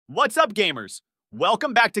What's up, gamers?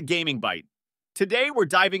 Welcome back to GamingByte. Today, we're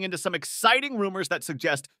diving into some exciting rumors that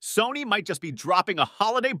suggest Sony might just be dropping a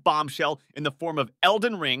holiday bombshell in the form of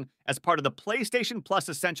Elden Ring as part of the PlayStation Plus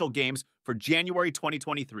Essential Games for January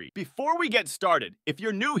 2023. Before we get started, if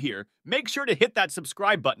you're new here, make sure to hit that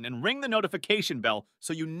subscribe button and ring the notification bell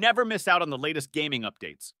so you never miss out on the latest gaming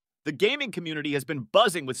updates. The gaming community has been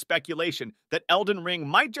buzzing with speculation that Elden Ring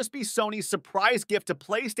might just be Sony's surprise gift to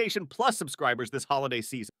PlayStation Plus subscribers this holiday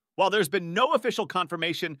season. While there's been no official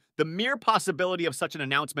confirmation, the mere possibility of such an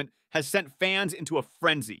announcement has sent fans into a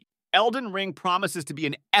frenzy. Elden Ring promises to be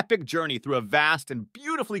an epic journey through a vast and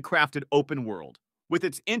beautifully crafted open world. With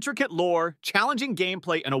its intricate lore, challenging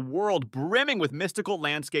gameplay, and a world brimming with mystical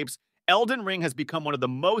landscapes, Elden Ring has become one of the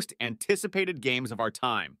most anticipated games of our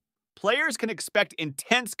time. Players can expect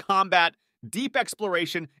intense combat, deep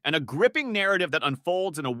exploration, and a gripping narrative that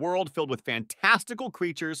unfolds in a world filled with fantastical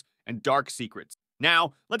creatures and dark secrets.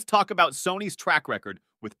 Now, let's talk about Sony's track record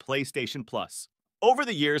with PlayStation Plus. Over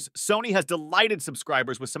the years, Sony has delighted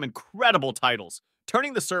subscribers with some incredible titles,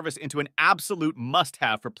 turning the service into an absolute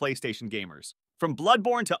must-have for PlayStation gamers. From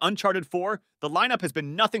Bloodborne to Uncharted 4, the lineup has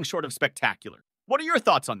been nothing short of spectacular. What are your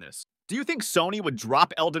thoughts on this? Do you think Sony would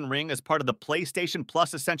drop Elden Ring as part of the PlayStation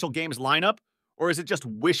Plus Essential Games lineup, or is it just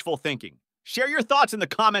wishful thinking? Share your thoughts in the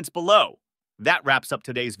comments below. That wraps up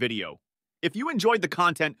today's video. If you enjoyed the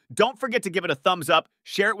content, don't forget to give it a thumbs up,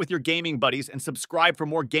 share it with your gaming buddies, and subscribe for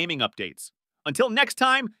more gaming updates. Until next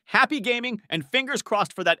time, happy gaming and fingers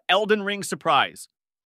crossed for that Elden Ring surprise.